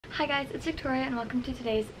Hi guys, it's Victoria and welcome to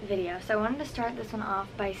today's video. So I wanted to start this one off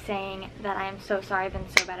by saying that I am so sorry I've been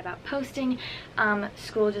so bad about posting.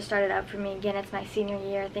 School just started up for me again. It's my senior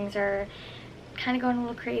year. Things are kind of going a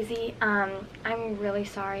little crazy. I'm really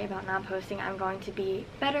sorry about not posting. I'm going to be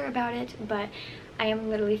better about it, but I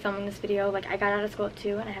am literally filming this video. Like, I got out of school at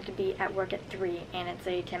 2 and I have to be at work at 3 and it's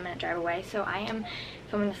a 10-minute drive away. So I am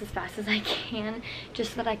filming this as fast as I can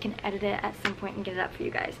just so that I can edit it at some point and get it up for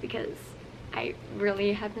you guys, because I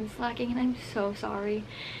really have been slacking and I'm so sorry.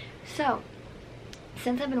 So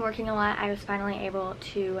since I've been working a lot, I was finally able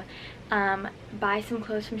to buy some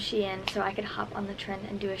clothes from Shein so I could hop on the trend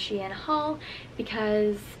and do a Shein haul,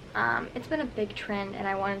 because it's been a big trend and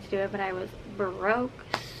I wanted to do it, but I was broke.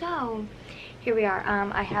 So here we are.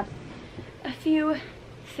 I have a few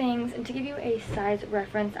things, and to give you a size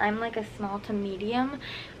reference, I'm like a small to medium.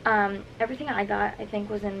 Everything I got I think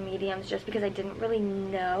was in mediums just because I didn't really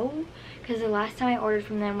know, because the last time I ordered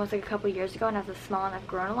from them was like a couple years ago and I was a small and I've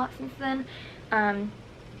grown a lot since then.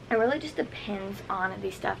 It really just depends on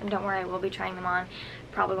these stuff, and don't worry, I will be trying them on.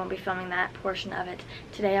 Probably won't be filming that portion of it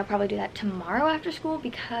today. I'll probably do that tomorrow after school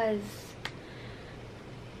because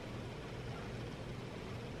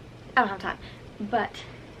I don't have time. But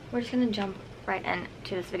we're just gonna jump right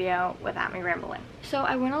into this video without me rambling. So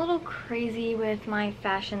I went a little crazy with my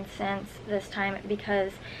fashion sense this time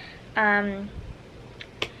because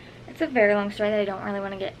it's a very long story that I don't really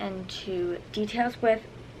want to get into details with,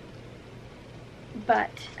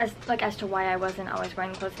 but as to why I wasn't always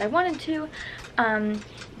wearing the clothes that I wanted to.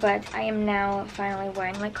 But I am now finally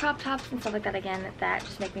wearing like crop tops and stuff like that again that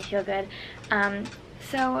just make me feel good.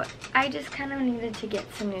 So I just kind of needed to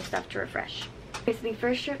get some new stuff to refresh. Okay, so the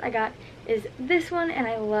first shirt I got is this one, and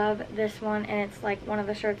I love this one, and it's like one of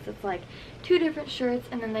the shirts that's like two different shirts,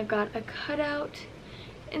 and then they've got a cutout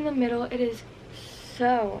in the middle. It is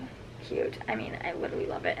so cute. I mean, I literally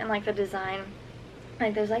love it. And like the design,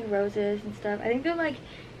 like there's like roses and stuff. I think they're like,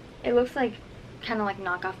 it looks like kind of like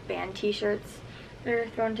knockoff band t-shirts that are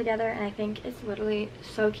thrown together, and I think it's literally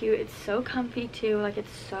so cute. It's so comfy too, like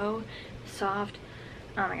it's so soft.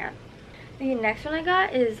 Oh my god. The next one I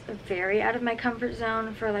got is very out of my comfort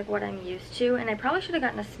zone for like what I'm used to, and I probably should have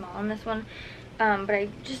gotten a small in this one, but I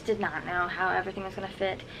just did not know how everything was going to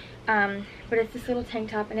fit. But it's this little tank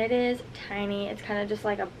top, and it is tiny. It's kind of just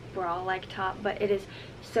like a bra-like top, but it is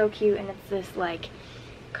so cute, and it's this like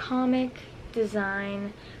comic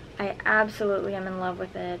design. I absolutely am in love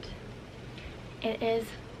with it. It is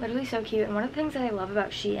literally so cute, and one of the things that I love about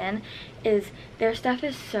Shein is their stuff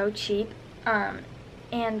is so cheap,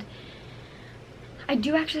 and I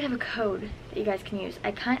do actually have a code that you guys can use.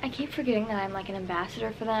 I keep forgetting that I'm like an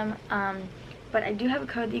ambassador for them, but I do have a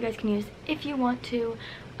code that you guys can use if you want to.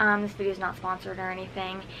 This video is not sponsored or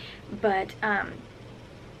anything, but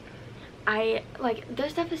I like, their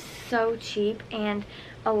stuff is so cheap, and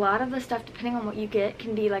a lot of the stuff, depending on what you get,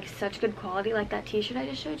 can be like such good quality. Like that t-shirt I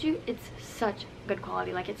just showed you, it's such good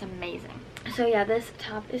quality, like it's amazing. So yeah, this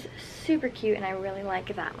top is super cute and I really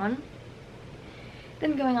like that one.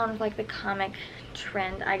 Then going on with like the comic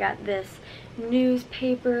trend, I got this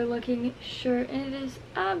newspaper looking shirt, and it is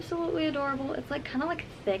absolutely adorable. It's like kind of like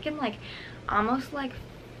thick and like almost like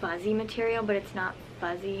fuzzy material, but it's not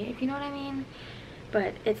fuzzy, if you know what I mean.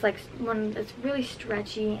 But it's like one that's really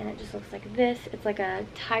stretchy, and it just looks like this. It's like a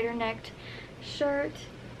tighter necked shirt,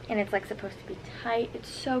 and it's like supposed to be tight. It's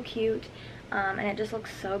so cute, and it just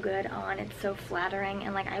looks so good on. It's so flattering,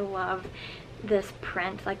 and like I love this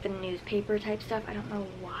print, like the newspaper type stuff. I don't know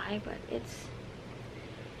why, but it's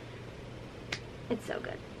so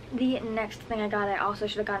good. The next thing I got, I also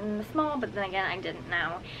should have gotten in the small, but then again I didn't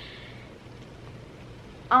know.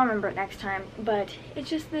 I'll remember it next time. But it's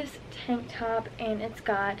just this tank top, and it's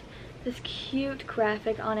got this cute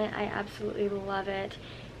graphic on it. I absolutely love it,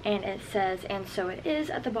 and it says "and so it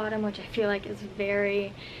is" at the bottom, which I feel like is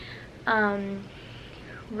very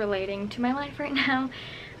relating to my life right now.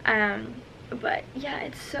 But yeah,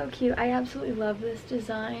 it's so cute. I absolutely love this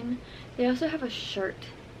design. They also have a shirt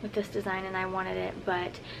with this design, and I wanted it,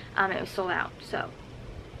 but it was sold out, so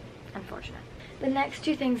unfortunate. The next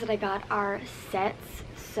two things that I got are sets.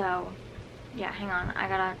 So yeah, hang on, I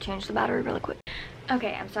gotta change the battery really quick.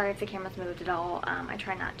 Okay, I'm sorry if the camera's moved at all. I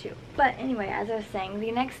try not to. But anyway, as I was saying,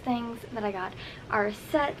 the next things that I got are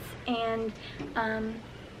sets, and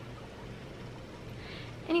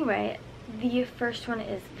anyway, the first one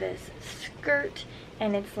is this skirt,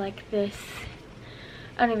 and it's like this,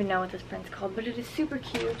 I don't even know what this print's called, but it is super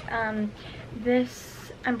cute.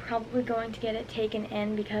 This, I'm probably going to get it taken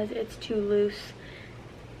in because it's too loose,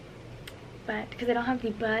 but because I don't have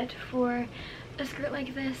the butt for a skirt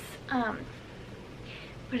like this,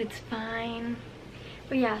 but it's fine.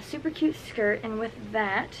 But yeah, super cute skirt, and with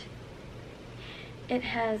that, it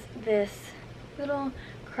has this little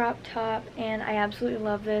crop top, and I absolutely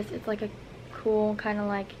love this. It's like a cool kind of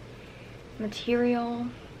like material,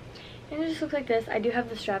 and it just looks like this. I do have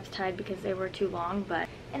the straps tied because they were too long, but.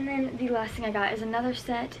 And then the last thing I got is another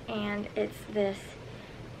set, and it's this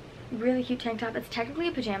really cute tank top. It's technically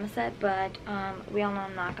a pajama set, but we all know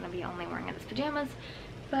I'm not going to be only wearing it as pajamas.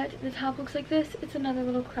 But the top looks like this. It's another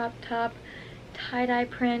little crop top, tie-dye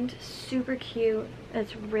print, super cute.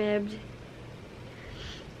 It's ribbed.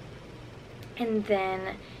 And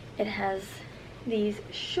then it has these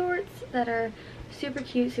shorts that are super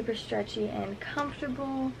cute, super stretchy and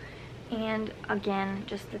comfortable. And again,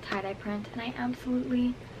 just the tie-dye print, and I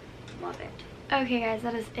absolutely love it. Okay guys,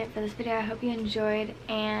 that is it for this video. I hope you enjoyed,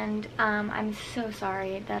 and I'm so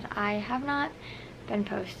sorry that I have not been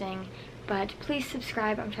posting, but please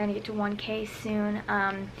subscribe. I'm trying to get to 1K soon.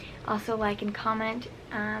 Also like and comment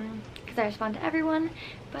because I respond to everyone.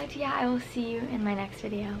 But yeah, I will see you in my next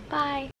video. Bye!